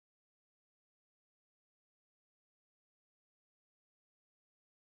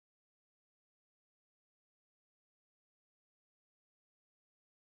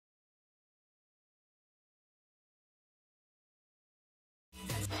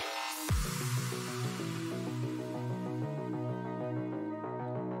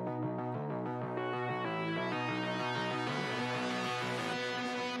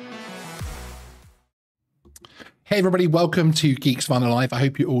Hey everybody, welcome to Geeksvana Live. I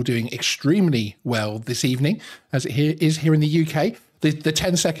hope you're all doing extremely well this evening, as it is here in the UK. The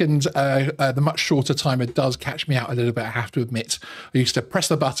 10 second, the much shorter timer does catch me out a little bit, I have to admit. I used to press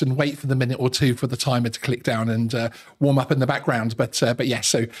the button, wait for the minute or two for the timer to click down and warm up in the background. But yes,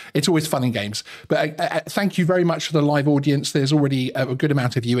 so it's always fun and games. But thank you very much for the live audience. There's already a good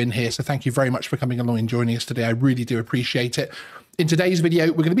amount of you in here, so thank you very much for coming along and joining us today. I really do appreciate it. In today's video,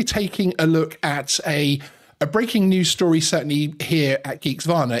 we're going to be taking a look at a breaking news story, certainly here at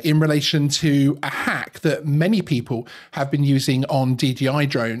Geeksvana, in relation to a hack that many people have been using on DJI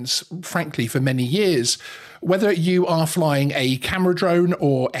drones, frankly, for many years. Whether you are flying a camera drone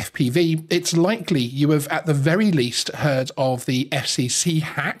or FPV, it's likely you have at the very least heard of the FCC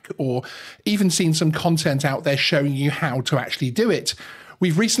hack or even seen some content out there showing you how to actually do it.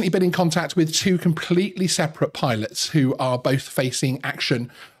 We've recently been in contact with two completely separate pilots who are both facing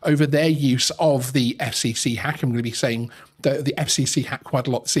action over their use of the FCC hack. I'm going to be saying the FCC hack quite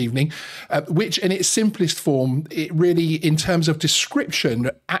a lot this evening, which in its simplest form, it really, in terms of description,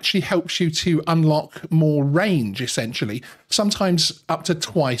 actually helps you to unlock more range, essentially, sometimes up to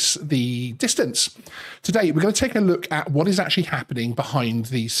twice the distance. Today, we're going to take a look at what is actually happening behind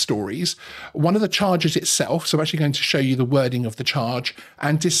these stories, one of the charges itself, so I'm actually going to show you the wording of the charge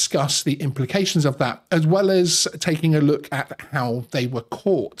and discuss the implications of that, as well as taking a look at how they were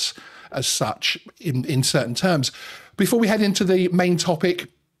caught as such in certain terms. Before we head into the main topic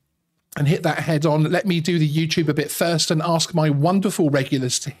and hit that head on, let me do the YouTube a bit first and ask my wonderful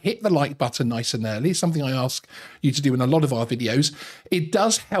regulars to hit the like button nice and early, something I ask you to do in a lot of our videos. It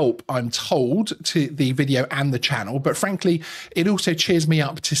does help, I'm told, to the video and the channel, but frankly, it also cheers me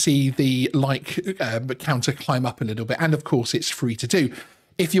up to see the like counter climb up a little bit. And of course, it's free to do.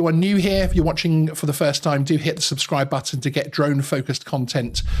 If you are new here, if you're watching for the first time, do hit the subscribe button to get drone-focused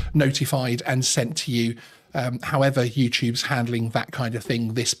content notified and sent to you. However, YouTube's handling that kind of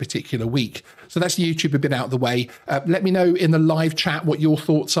thing this particular week. So that's YouTube a bit out of the way. Let me know in the live chat what your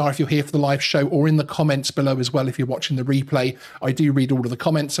thoughts are if you're here for the live show, or in the comments below as well if you're watching the replay. I do read all of the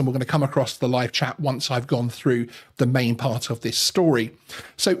comments, and we're going to come across the live chat once I've gone through the main part of this story.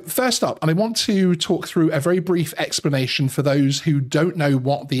 So first up, I want to talk through a very brief explanation for those who don't know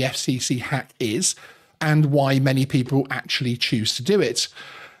what the FCC hack is and why many people actually choose to do it.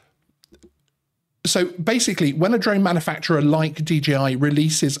 So basically, when a drone manufacturer like DJI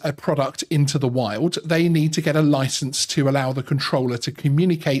releases a product into the wild, they need to get a license to allow the controller to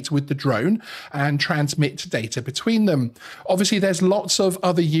communicate with the drone and transmit data between them. Obviously, there's lots of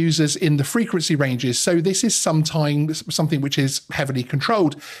other users in the frequency ranges, so this is sometimes something which is heavily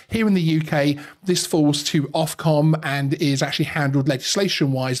controlled. Here in the UK, this falls to OFCOM and is actually handled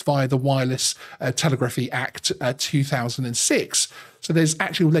legislation-wise via the Wireless Telegraphy Act 2006. So there's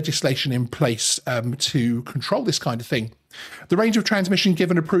actual legislation in place to control this kind of thing. The range of transmission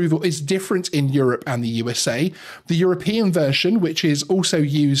given approval is different in Europe and the USA. The European version, which is also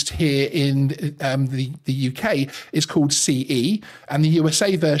used here in the UK, is called CE, and the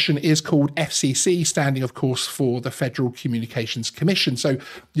USA version is called FCC, standing, of course, for the Federal Communications Commission. So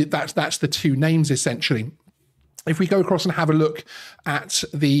that's the two names, essentially. If we go across and have a look at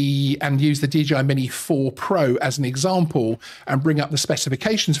and use the DJI Mini 4 Pro as an example and bring up the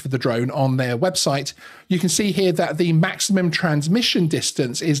specifications for the drone on their website, you can see here that the maximum transmission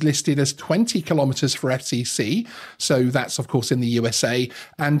distance is listed as 20 kilometers for FCC. So that's, of course, in the USA,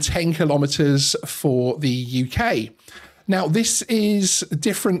 and 10 kilometers for the UK. Now, this is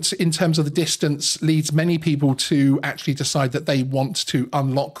different in terms of the distance, leads many people to actually decide that they want to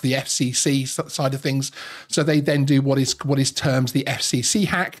unlock the FCC side of things. So they then do what is termed the FCC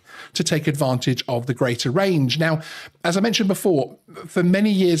hack to take advantage of the greater range. Now, as I mentioned before, for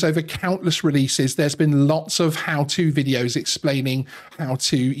many years, over countless releases, there's been lots of how-to videos explaining how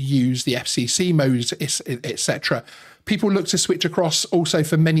to use the FCC modes, etc. People look to switch across also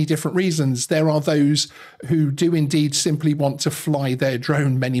for many different reasons. There are those who do indeed simply want to fly their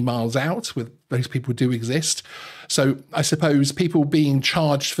drone many miles out. Those people do exist. So I suppose people being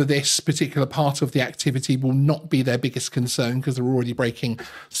charged for this particular part of the activity will not be their biggest concern, because they're already breaking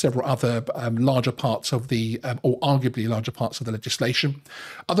several other larger parts of the, or arguably larger parts of the legislation.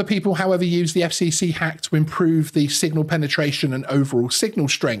 Other people, however, use the FCC hack to improve the signal penetration and overall signal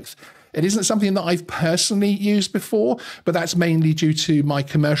strength. It isn't something that I've personally used before, but that's mainly due to my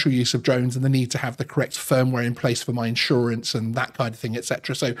commercial use of drones and the need to have the correct firmware in place for my insurance and that kind of thing,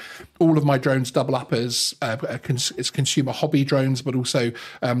 etc. So all of my drones double up as consumer hobby drones, but also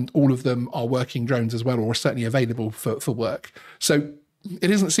all of them are working drones as well, or certainly available for work. So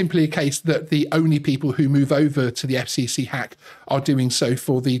it isn't simply a case that the only people who move over to the FCC hack are doing so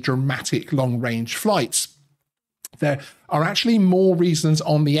for the dramatic long-range flights. There are actually more reasons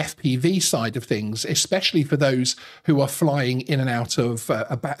on the FPV side of things, especially for those who are flying in and out of,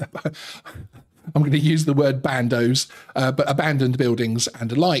 I'm going to use the word bandos, but abandoned buildings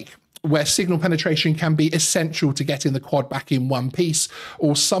and alike, where signal penetration can be essential to getting the quad back in one piece,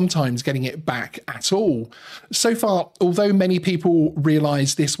 or sometimes getting it back at all. So far, although many people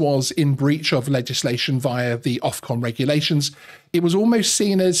realise this was in breach of legislation via the OFCOM regulations, it was almost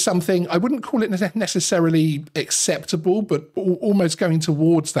seen as something, I wouldn't call it necessarily acceptable, but almost going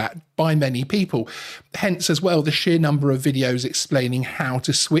towards that by many people. Hence, as well, the sheer number of videos explaining how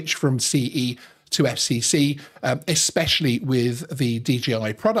to switch from CE to FCC, especially with the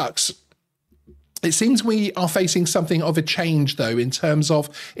DJI products. It seems we are facing something of a change, though, in terms of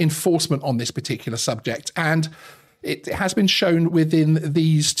enforcement on this particular subject. And it has been shown within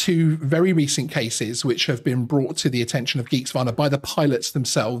these two very recent cases, which have been brought to the attention of Geeksvana by the pilots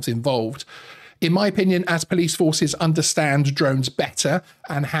themselves involved. In my opinion, as police forces understand drones better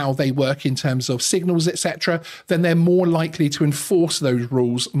and how they work in terms of signals, etc., then they're more likely to enforce those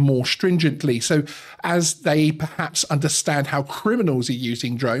rules more stringently. So as they perhaps understand how criminals are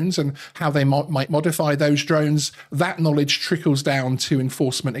using drones and how they might modify those drones, that knowledge trickles down to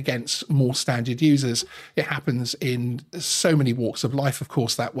enforcement against more standard users. It happens in so many walks of life, of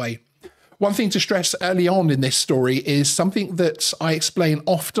course, that way. One thing to stress early on in this story is something that I explain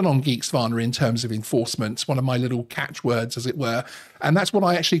often on Geeksvana in terms of enforcement, one of my little catchwords, as it were, and that's what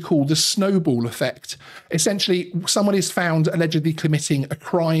I actually call the snowball effect. Essentially, someone is found allegedly committing a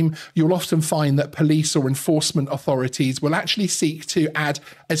crime. You'll often find that police or enforcement authorities will actually seek to add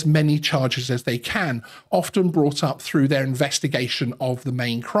as many charges as they can, often brought up through their investigation of the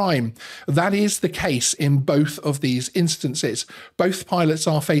main crime. That is the case in both of these instances. Both pilots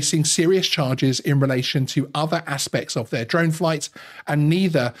are facing serious charges in relation to other aspects of their drone flights, and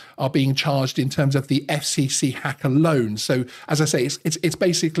neither are being charged in terms of the FCC hack alone. So, as I say, it's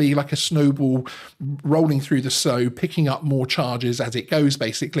basically like a snowball rolling through the snow, picking up more charges as it goes,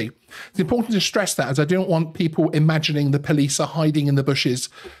 basically. It's important to stress that, as I don't want people imagining the police are hiding in the bushes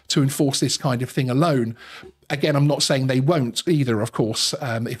to enforce this kind of thing alone. Again, I'm not saying they won't either, of course,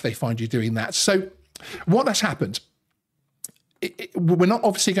 if they find you doing that. So what has happened? We're not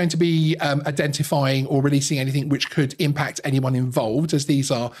obviously going to be identifying or releasing anything which could impact anyone involved, as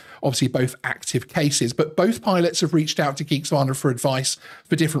these are obviously both active cases. But both pilots have reached out to Geeksvana for advice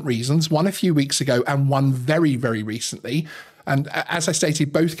for different reasons, one a few weeks ago and one very, very recently. And as I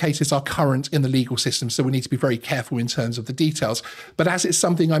stated, both cases are current in the legal system, so we need to be very careful in terms of the details. But as it's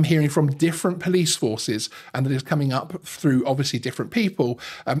something I'm hearing from different police forces and that is coming up through obviously different people,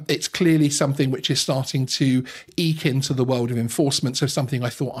 it's clearly something which is starting to eke into the world of enforcement. So something I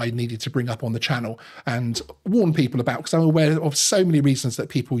thought I needed to bring up on the channel and warn people about, because I'm aware of so many reasons that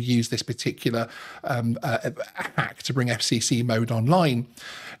people use this particular hack to bring FCC mode online.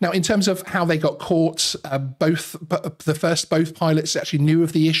 Now, in terms of how they got caught, both pilots actually knew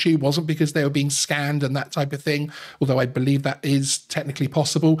of the issue. It wasn't because they were being scanned and that type of thing, although I believe that is technically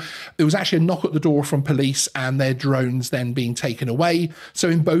possible. It was actually a knock at the door from police and their drones then being taken away. So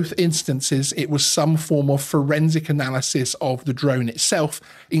in both instances, it was some form of forensic analysis of the drone itself,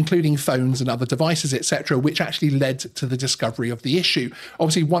 including phones and other devices, etc., which actually led to the discovery of the issue.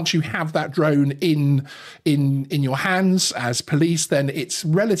 Obviously, once you have that drone in your hands as police, then it's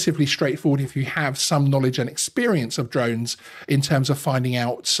relatively straightforward if you have some knowledge and experience of drones in terms of finding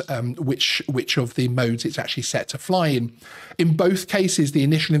out which of the modes it's actually set to fly in. In both cases, the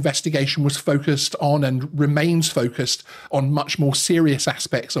initial investigation was focused on and remains focused on much more serious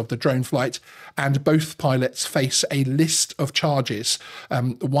aspects of the drone flight, and both pilots face a list of charges.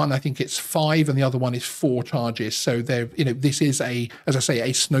 One, I think it's 5, and the other one is 4 charges. So this is as I say,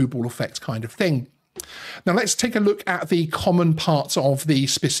 a snowball effect kind of thing. Now let's take a look at the common parts of the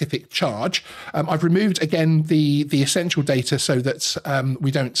specific charge. I've removed again the essential data so that we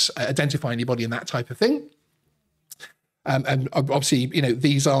don't identify anybody and that type of thing. And obviously,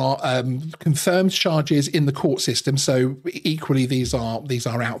 these are confirmed charges in the court system. So equally, these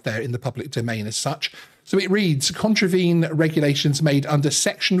are out there in the public domain as such. So it reads, contravene regulations made under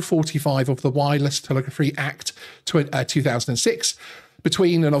Section 45 of the Wireless Telegraphy Act 2006.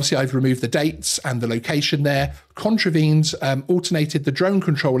 Between, and obviously I've removed the dates and the location there, contravened, alternated the drone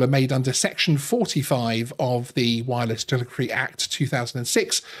controller made under Section 45 of the Wireless Telegraphy Act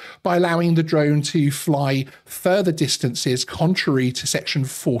 2006 by allowing the drone to fly further distances contrary to Section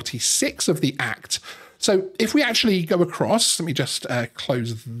 46 of the Act. So if we actually go across, let me just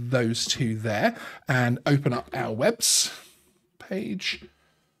close those two there and open up our webs page.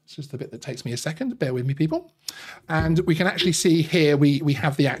 It's just the bit that takes me a second. Bear with me, people. And we can actually see here we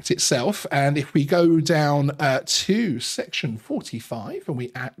have the Act itself. And if we go down to section 45 and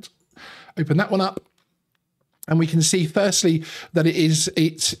we open that one up, and we can see firstly that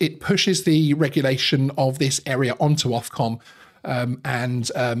it pushes the regulation of this area onto Ofcom.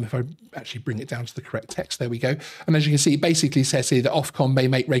 If I actually bring it down to the correct text, there we go. And as you can see, it basically says here that Ofcom may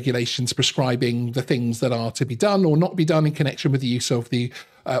make regulations prescribing the things that are to be done or not be done in connection with the use of the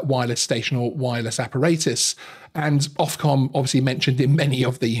wireless station or wireless apparatus. And Ofcom obviously mentioned in many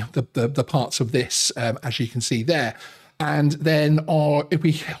of the parts of this, as you can see there. And then if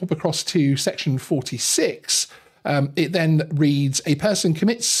we hop across to section 46, it then reads, a person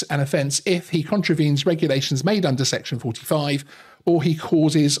commits an offence if he contravenes regulations made under section 45, or he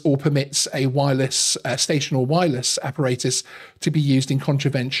causes or permits a wireless station or wireless apparatus to be used in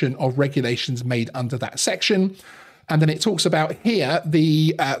contravention of regulations made under that section. And then it talks about here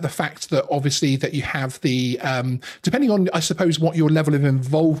the fact that obviously that you have the, depending on, I suppose, what your level of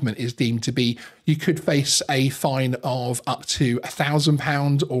involvement is deemed to be, you could face a fine of up to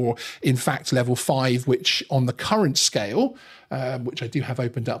 £1,000 or in fact level 5, which on the current scale, which I do have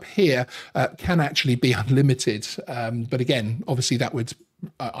opened up here, can actually be unlimited. But again, obviously that would,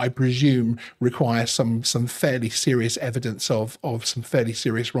 I presume, require some fairly serious evidence of some fairly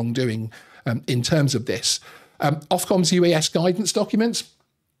serious wrongdoing in terms of this. Ofcom's UAS guidance documents,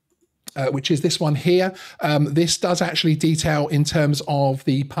 which is this one here. This does actually detail in terms of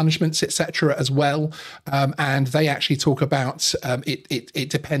the punishments, etc. as well. And they actually talk about it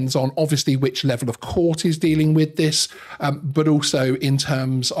depends on obviously which level of court is dealing with this, but also in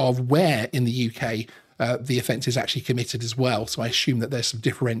terms of where in the UK the offence is actually committed as well. So I assume that there's some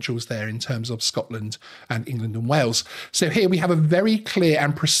differentials there in terms of Scotland and England and Wales. So here we have a very clear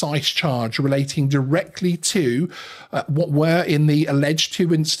and precise charge relating directly to what were in the alleged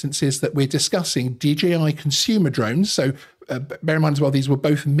 2 instances that we're discussing, DJI consumer drones. So bear in mind as well, these were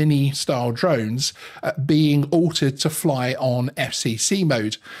both Mini style drones being altered to fly on FCC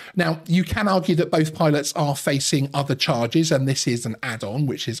mode. Now, you can argue that both pilots are facing other charges, and this is an add-on,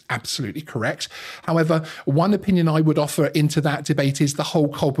 which is absolutely correct. However, one opinion I would offer into that debate is the whole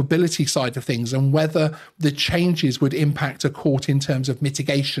culpability side of things and whether the changes would impact a court in terms of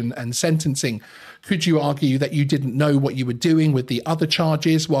mitigation and sentencing. Could you argue that you didn't know what you were doing with the other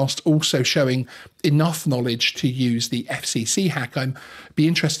charges whilst also showing enough knowledge to use the FCC hack? I'd be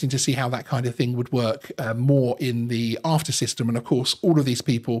interesting to see how that kind of thing would work more in the after system. And of course, all of these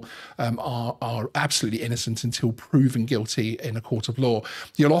people are absolutely innocent until proven guilty in a court of law.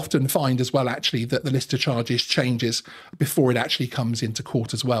 You'll often find as well, actually, that the list of charges changes before it actually comes into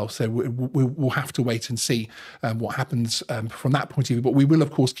court as well. So we'll have to wait and see what happens from that point of view. But we will,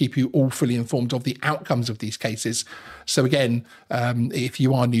 of course, keep you all fully informed of the outcomes of these cases. So again, if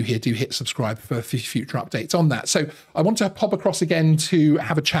you are new here, do hit subscribe for future updates on that. So I want to pop across again to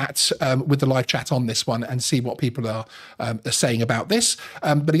have a chat with the live chat on this one and see what people are saying about this.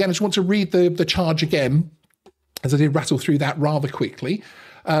 But again, I just want to read the charge again, as I did rattle through that rather quickly.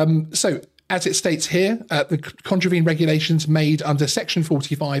 So as it states here, the contravene regulations made under Section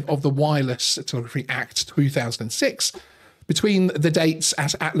 45 of the Wireless Telegraphy Act 2006 between the dates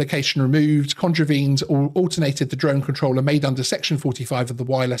as application removed, contravened or alternated the drone controller made under Section 45 of the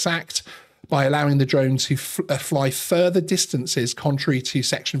Wireless Act by allowing the drone to fly further distances contrary to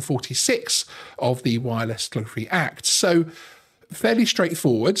Section 46 of the Wireless Telegraphy Act. So fairly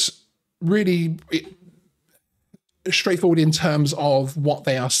straightforward, really straightforward in terms of what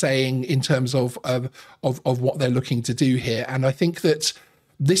they are saying, in terms of what they're looking to do here. And I think that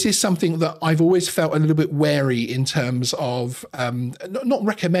this is something that I've always felt a little bit wary in terms of not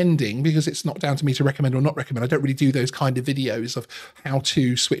recommending, because it's not down to me to recommend or not recommend. I don't really do those kind of videos of how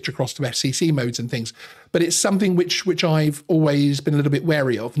to switch across to FCC modes and things. But it's something which I've always been a little bit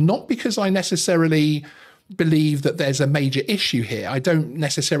wary of, not because I necessarily believe that there's a major issue here. I don't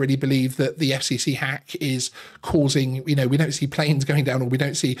necessarily believe that the FCC hack is causing, we don't see planes going down, or we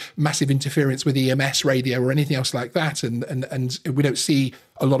don't see massive interference with EMS radio or anything else like that. And we don't see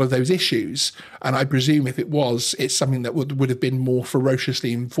a lot of those issues. And I presume if it was, it's something that would have been more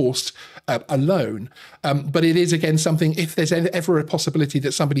ferociously enforced alone. But it is, again, something, if there's ever a possibility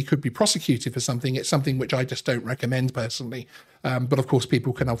that somebody could be prosecuted for something, it's something which I just don't recommend personally. But of course,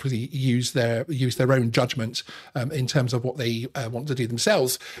 people can obviously use their own judgment in terms of what they want to do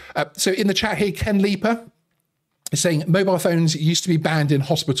themselves. So in the chat here, Ken Leaper It's saying mobile phones used to be banned in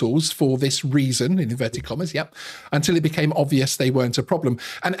hospitals for this reason, in inverted commas, yep, until it became obvious they weren't a problem.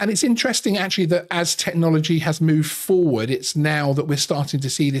 And it's interesting, actually, that as technology has moved forward, it's now that we're starting to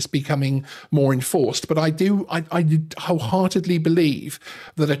see this becoming more enforced. But I wholeheartedly believe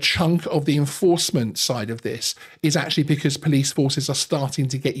that a chunk of the enforcement side of this is actually because police forces are starting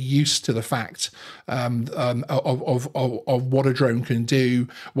to get used to the fact of what a drone can do,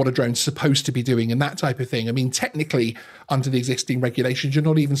 what a drone's supposed to be doing, and that type of thing. I mean, technically, under the existing regulations, you're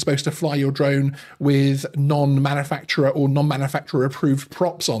not even supposed to fly your drone with non-manufacturer or non-manufacturer approved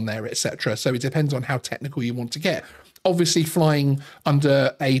props on there, etc. So it depends on how technical you want to get. Obviously, flying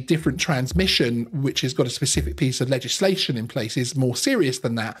under a different transmission, which has got a specific piece of legislation in place, is more serious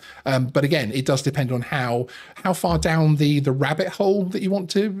than that. But again, it does depend on how far down the rabbit hole that you want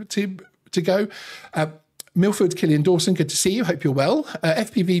to go. Milford, Killian Dawson, good to see you. Hope you're well.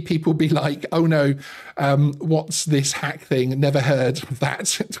 FPV people be like, oh no, what's this hack thing? Never heard of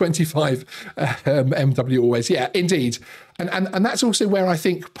that. 25 MW always. Yeah, indeed. And that's also where I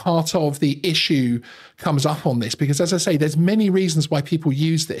think part of the issue comes up on this, because as I say, there's many reasons why people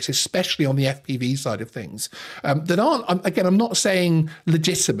use this, especially on the FPV side of things, that aren't, again, I'm not saying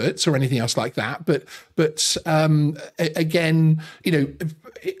legitimate or anything else like that, but again, you know,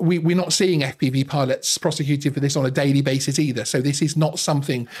 we're not seeing FPV pilots prosecuted for this on a daily basis either. So this is not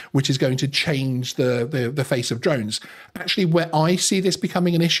something which is going to change the face of drones. Actually, where I see this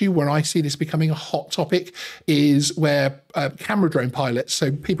becoming an issue, where I see this becoming a hot topic, is where camera drone pilots,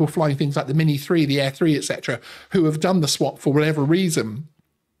 so people flying things like the Mini 3, the Air 3, etc., who have done the swap for whatever reason,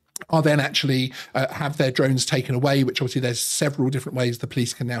 are then actually have their drones taken away, which obviously there's several different ways the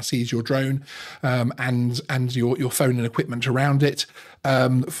police can now seize your drone and your phone and equipment around it,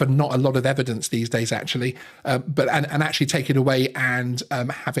 for not a lot of evidence these days, actually, but actually take it away and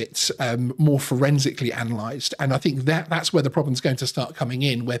have it more forensically analysed. And I think that's where the problem's going to start coming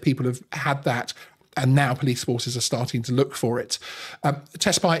in, where people have had that, and now police forces are starting to look for it.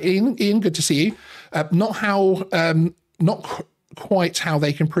 Test by Ian, good to see you. Not quite how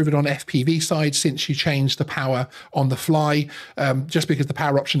they can prove it on FPV side, since you change the power on the fly. Just because the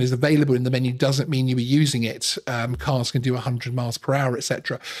power option is available in the menu doesn't mean you were using it. Cars can do 100 miles per hour,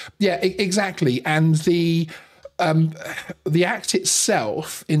 etc. Yeah, exactly. And the act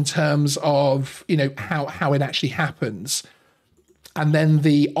itself, in terms of, you know, how it actually happens, and then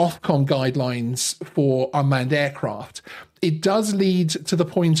the OFCOM guidelines for unmanned aircraft, it does lead to the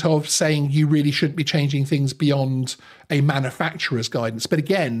point of saying you really shouldn't be changing things beyond a manufacturer's guidance. But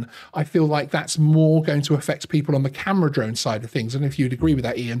again, I feel like that's more going to affect people on the camera drone side of things. I don't know if you'd agree with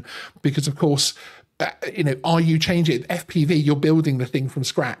that, Ian, because of course, you know, are you changing it? FPV, you're building the thing from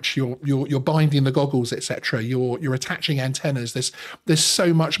scratch. You're binding the goggles, etc. You're attaching antennas. There's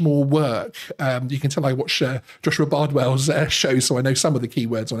so much more work. You can tell I watch Joshua Bardwell's show, so I know some of the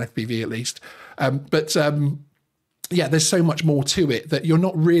keywords on FPV at least. Yeah, there's so much more to it that you're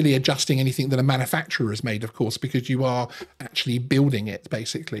not really adjusting anything that a manufacturer has made, of course, because you are actually building it,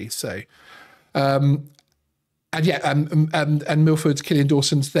 basically. So. And yeah, and Milford, Killian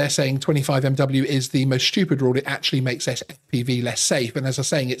Dawson's, they're saying 25 MW is the most stupid rule. It actually makes FPV less safe. And as I was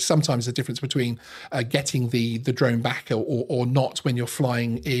saying, it's sometimes the difference between getting the drone back or not when you're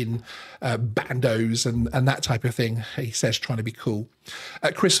flying in bandos and that type of thing. He says, trying to be cool.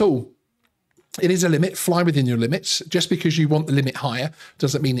 Chris Hall. It is a limit. Fly within your limits. Just because you want the limit higher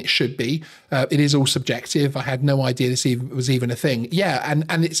doesn't mean it should be. It is all subjective. I had no idea this was even a thing. Yeah,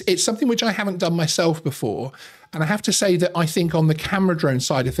 and it's something which I haven't done myself before. And I have to say that I think on the camera drone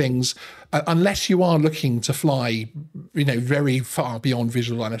side of things, unless you are looking to fly, you know, very far beyond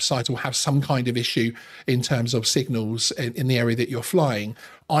visual line of sight or have some kind of issue in terms of signals in the area that you're flying,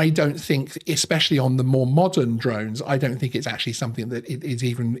 I don't think, especially on the more modern drones, I don't think it's actually something that it is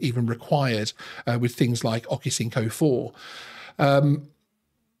even required with things like OcuSync 04.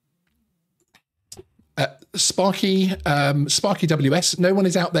 Sparky WS, no one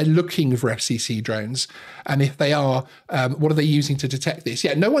is out there looking for FCC drones. And if they are, what are they using to detect this?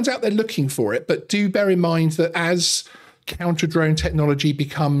 Yeah, no one's out there looking for it, but do bear in mind that as counter-drone technology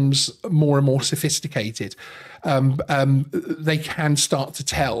becomes more and more sophisticated, they can start to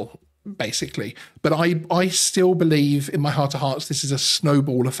tell, basically. But I still believe in my heart of hearts this is a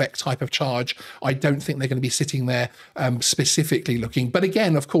snowball effect type of charge. I don't think they're going to be sitting there specifically looking. But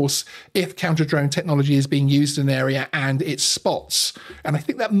again, of course, if counter-drone technology is being used in an area and it spots, and I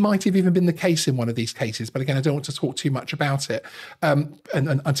think that might have even been the case in one of these cases, but again, I don't want to talk too much about it and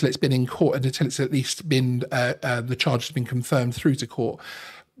until it's been in court and until it's at least been, the charge has been confirmed through to court.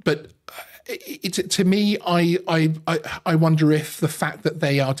 But to me, I wonder if the fact that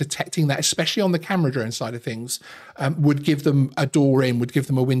they are detecting that, especially on the camera drone side of things, would give them a door in, would give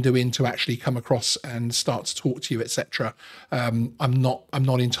them a window in to actually come across and start to talk to you, etc. I'm not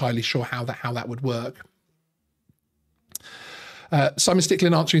entirely sure how that would work. Simon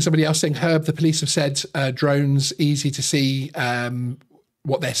Sticklin answering somebody else saying, Herb, the police have said drones easy to see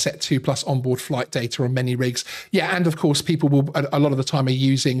what they're set to, plus onboard flight data on many rigs. Yeah, and of course, people will, a lot of the time are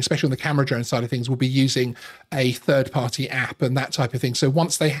using, especially on the camera drone side of things, will be using a third-party app and that type of thing. So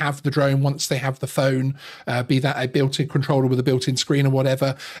once they have the drone, once they have the phone, be that a built-in controller with a built-in screen or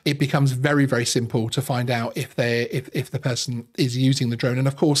whatever, it becomes very, very simple to find out if the person is using the drone. And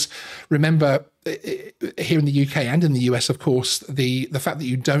of course, remember, here in the UK and in the US, of course, the fact that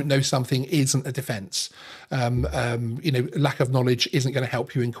you don't know something isn't a defense. Lack of knowledge isn't going to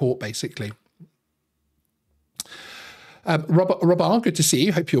help you in court, basically. Rob R, good to see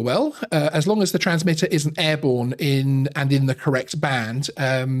you. Hope you're well. As long as the transmitter isn't airborne in the correct band,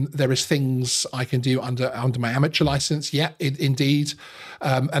 there is things I can do under my amateur license. Yeah, indeed.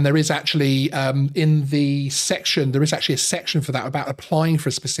 And there is actually in the section, there is actually a section for that about applying for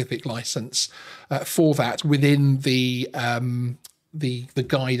a specific license for that within the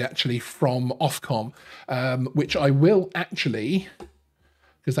guide actually from OFCOM, which I will actually,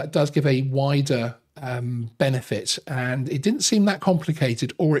 because that does give a wider benefit, and it didn't seem that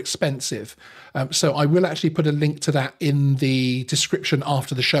complicated or expensive. So I will actually put a link to that in the description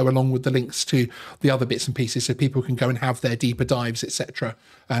after the show, along with the links to the other bits and pieces, so people can go and have their deeper dives, etc.,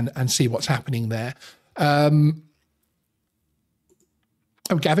 and see what's happening there.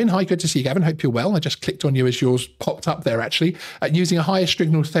 Oh, Gavin, hi, good to see you, Gavin. Hope you're well. I just clicked on you as yours popped up there, actually. Using a higher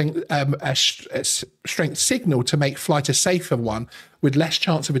signal strength signal to make flight a safer one with less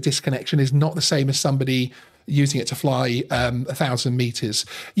chance of a disconnection is not the same as somebody using it to fly 1,000 meters.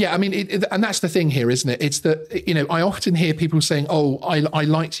 Yeah, I mean, and that's the thing here, isn't it? It's that, I often hear people saying, oh, I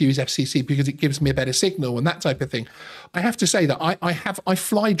like to use FCC because it gives me a better signal and that type of thing. I have to say that I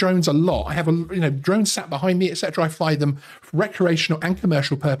fly drones a lot. I have drones sat behind me, etc. I fly them for recreational and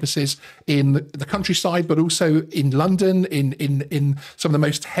commercial purposes in the countryside, but also in London, in some of the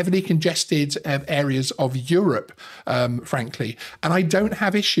most heavily congested areas of Europe, frankly. And I don't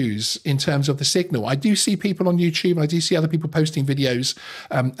have issues in terms of the signal. I do see people on YouTube, and I do see other people posting videos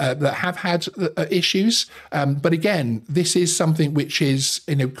that have had issues. But again, this is something which is,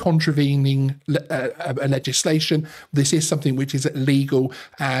 contravening legislation. This is something which is legal.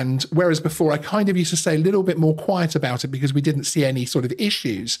 And whereas before I kind of used to stay a little bit more quiet about it because we didn't see any sort of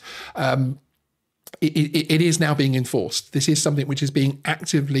issues, it is now being enforced. This is something which is being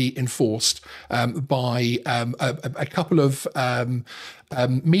actively enforced by a couple of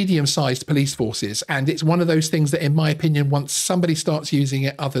medium-sized police forces. And it's one of those things that, in my opinion, once somebody starts using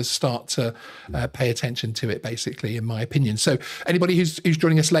it, others start to pay attention to it, basically, in my opinion. So anybody who's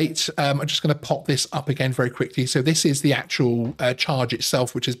joining us late, I'm just going to pop this up again very quickly. So this is the actual charge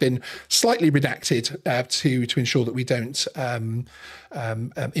itself, which has been slightly redacted to ensure that we don't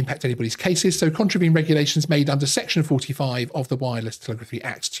impact anybody's cases. So contravene regulations made under Section 45 of the Wireless Telegraphy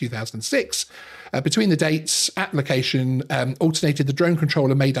Act 2006. Between the dates, application alternated the drone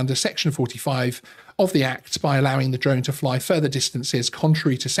controller made under Section 45 of the Act by allowing the drone to fly further distances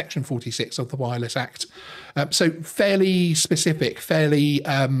contrary to Section 46 of the Wireless Act. So fairly specific, fairly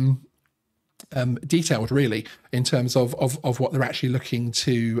detailed, really, in terms of what they're actually looking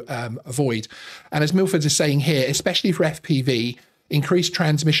to avoid. And as Milford is saying here, especially for FPV, increased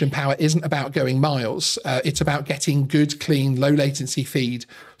transmission power isn't about going miles. It's about getting good, clean, low latency feed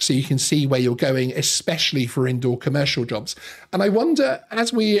so you can see where you're going, especially for indoor commercial jobs. And I wonder,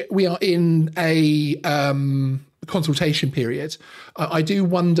 as we are in a consultation period, I do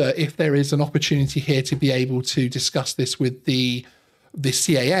wonder if there is an opportunity here to be able to discuss this with the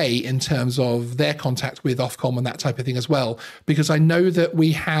CAA in terms of their contact with OFCOM and that type of thing as well, because I know that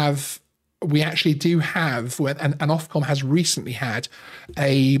we actually do have, and OFCOM has recently had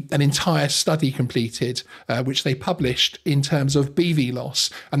an entire study completed, which they published in terms of BV loss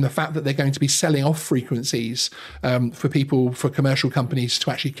and the fact that they're going to be selling off frequencies for commercial companies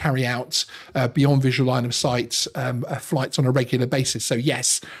to actually carry out beyond visual line of sight flights on a regular basis. So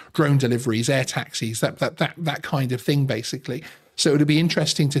yes, drone deliveries, air taxis, that kind of thing, basically. So it'll be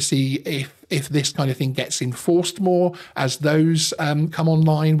interesting to see if this kind of thing gets enforced more as those come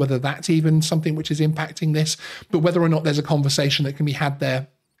online, whether that's even something which is impacting this, but whether or not there's a conversation that can be had there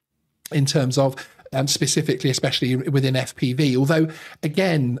in terms of specifically, especially within FPV. Although,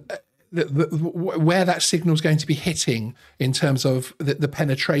 again, where that signal is going to be hitting in terms of the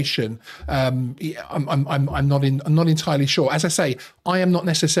penetration. I'm not entirely sure. As I say, I am not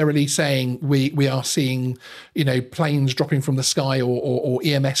necessarily saying we are seeing, planes dropping from the sky or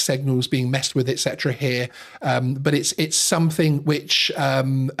EMS signals being messed with, etc. here, but it's something which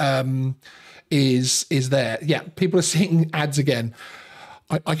is there. Yeah, people are seeing ads again.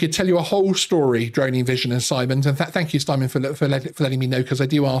 I could tell you a whole story, Droning Vision and Simon, and thank you, Simon, for letting me know, because I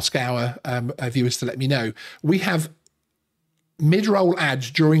do ask our viewers to let me know. We have mid-roll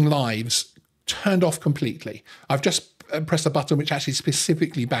ads during lives turned off completely. I've just pressed a button which actually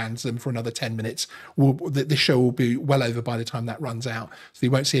specifically bans them for another 10 minutes. The show will be well over by the time that runs out, so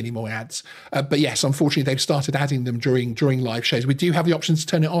you won't see any more ads. But yes, unfortunately, they've started adding them during live shows. We do have the option to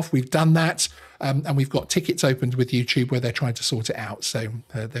turn it off. We've done that. And we've got tickets opened with YouTube where they're trying to sort it out. So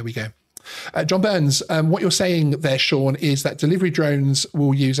there we go. John Burns, what you're saying there, Sean, is that delivery drones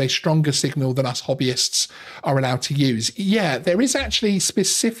will use a stronger signal than us hobbyists are allowed to use. Yeah, there is actually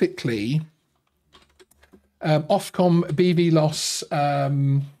specifically OFCOM BV loss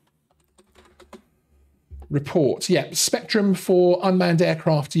report. Yeah, spectrum for unmanned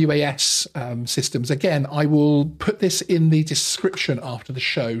aircraft UAS systems. Again, I will put this in the description after the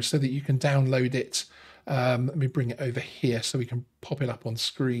show so that you can download it. Let me bring it over here so we can pop it up on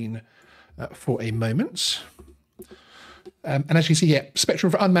screen for a moment. And as you see here,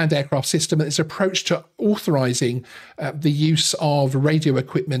 spectrum for unmanned aircraft system, its approach to authorizing the use of radio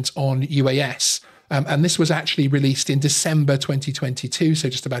equipment on UAS. And this was actually released in December 2022, so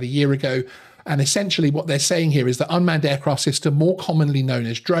just about a year ago. And essentially what they're saying here is that unmanned aircraft system, more commonly known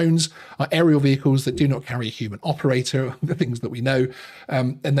as drones, are aerial vehicles that do not carry a human operator, the things that we know,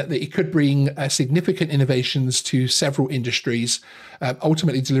 and that it could bring significant innovations to several industries,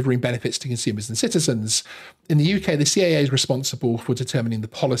 ultimately delivering benefits to consumers and citizens. In the UK, the CAA is responsible for determining the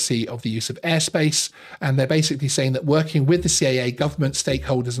policy of the use of airspace, and they're basically saying that working with the CAA, government,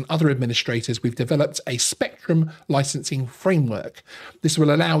 stakeholders, and other administrators, we've developed a spectrum licensing framework. This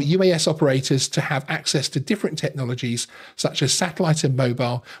will allow UAS operators to have access to different technologies, such as satellite and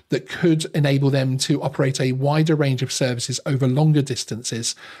mobile, that could enable them to operate a wider range of services over longer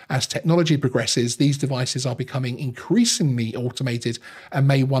distances. As technology progresses, these devices are becoming increasingly automated and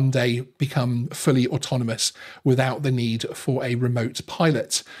may one day become fully autonomous without the need for a remote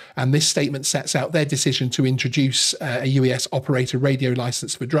pilot. And this statement sets out their decision to introduce a UAS operator radio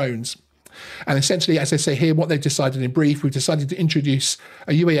license for drones. And essentially, as I say here, what they've decided in brief, we've decided to introduce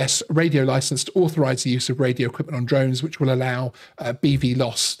a UAS radio license to authorize the use of radio equipment on drones, which will allow BV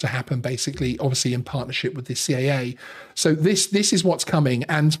loss to happen, basically, obviously in partnership with the CAA. So this is what's coming.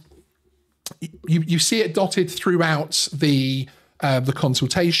 And you see it dotted throughout the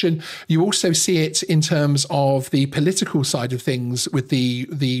consultation. You also see it in terms of the political side of things with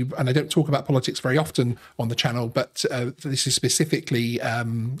the and I don't talk about politics very often on the channel, but this is specifically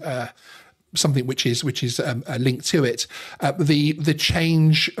something which is linked to it. The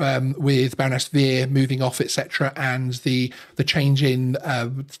change with Baroness Veer moving off, etc., and the change in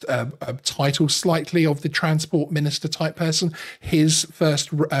title slightly of the transport minister type person. His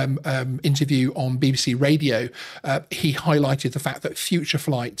first interview on BBC Radio, he highlighted the fact that future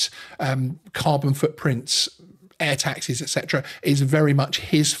flight, carbon footprints, air taxis, etc., is very much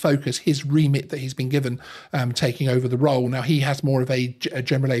his focus, his remit that he's been given, taking over the role. Now, he has more of a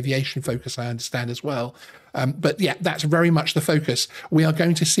general aviation focus, I understand, as well. But yeah, that's very much the focus. We are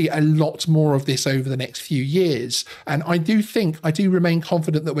going to see a lot more of this over the next few years. And I do remain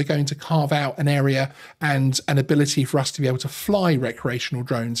confident that we're going to carve out an area and an ability for us to be able to fly recreational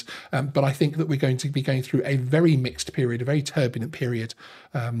drones. But I think that we're going to be going through a very mixed period, a very turbulent period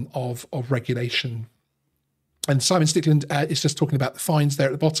of regulation. And Simon Stickland is just talking about the fines there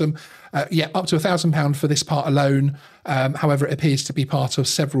at the bottom. Yeah, up to £1,000 for this part alone. However, it appears to be part of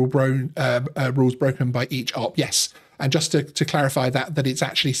several rules broken by each op. Yes. And just to clarify that it's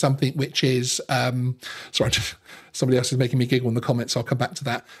actually something which is, sorry, somebody else is making me giggle in the comments. I'll come back to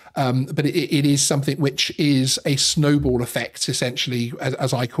that. But it is something which is a snowball effect, essentially,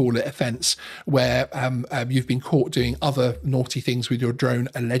 as I call it, offence, where you've been caught doing other naughty things with your drone,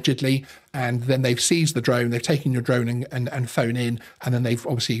 allegedly, and then they've seized the drone, they've taken your drone and phone in, and then they've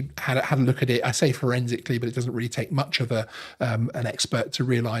obviously had a look at it. I say forensically, but it doesn't really take much of an expert to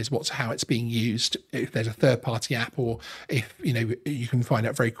realise how it's being used. If there's a third-party app, or if you can find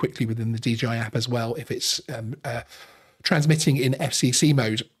out very quickly within the DJI app as well if it's transmitting in FCC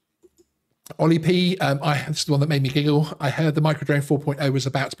mode. Ollie P, this is the one that made me giggle. I heard the Microdrone 4.0 was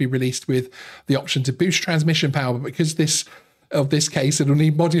about to be released with the option to boost transmission power, but because this of this case. It'll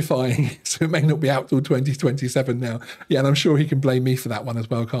need modifying, so it may not be out till 2027 now. Yeah, and I'm sure he can blame me for that one as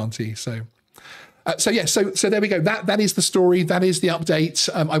well, can't he? So there we go. That is the story. That is the update.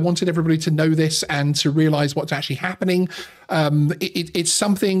 I wanted everybody to know this and to realize what's actually happening. It's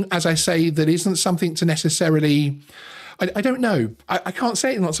something, as I say, that isn't something to necessarily... I don't know. I can't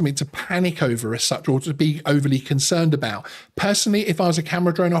say it's not something to panic over as such or to be overly concerned about. Personally, if I was a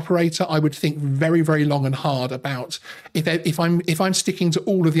camera drone operator, I would think very, very long and hard about if I'm sticking to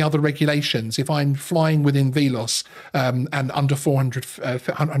all of the other regulations, if I'm flying within VLOS and under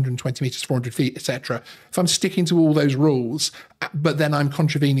 120 meters, 400 feet, etc. If I'm sticking to all those rules, but then I'm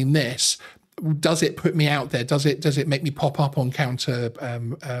contravening this, does it put me out there? Does it make me pop up on counter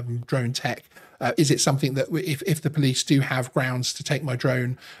drone tech? Is it something that if the police do have grounds to take my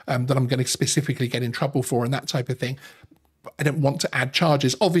drone that I'm going to specifically get in trouble for and that type of thing? I don't want to add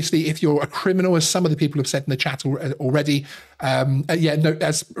charges. Obviously, if you're a criminal, as some of the people have said in the chat already, no,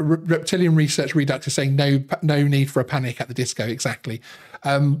 as Reptilian Research Redux is saying, no need for a panic at the disco, exactly.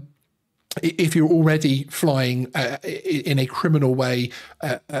 If you're already flying in a criminal way,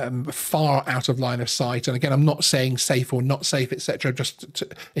 far out of line of sight, and again, I'm not saying safe or not safe, etc., just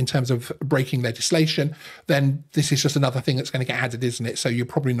in terms of breaking legislation, then this is just another thing that's going to get added, isn't it? So you're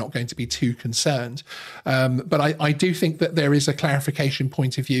probably not going to be too concerned. But I do think that there is a clarification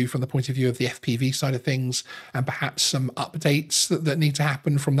point of view from the point of view of the FPV side of things, and perhaps some updates that need to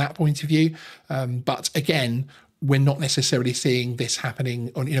happen from that point of view. But again, we're not necessarily seeing this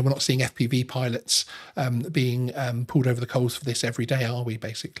happening on, we're not seeing FPV pilots being pulled over the coals for this every day, are we,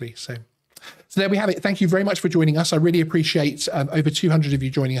 basically? So there we have it. Thank you very much for joining us. I really appreciate over 200 of you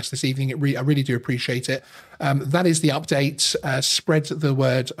joining us this evening. I really do appreciate it. That is the update. Spread the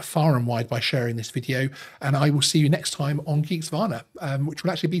word far and wide by sharing this video, and I will see you next time on Geeksvana, which will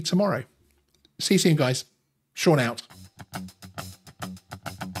actually be tomorrow. See you soon, guys. Sean out.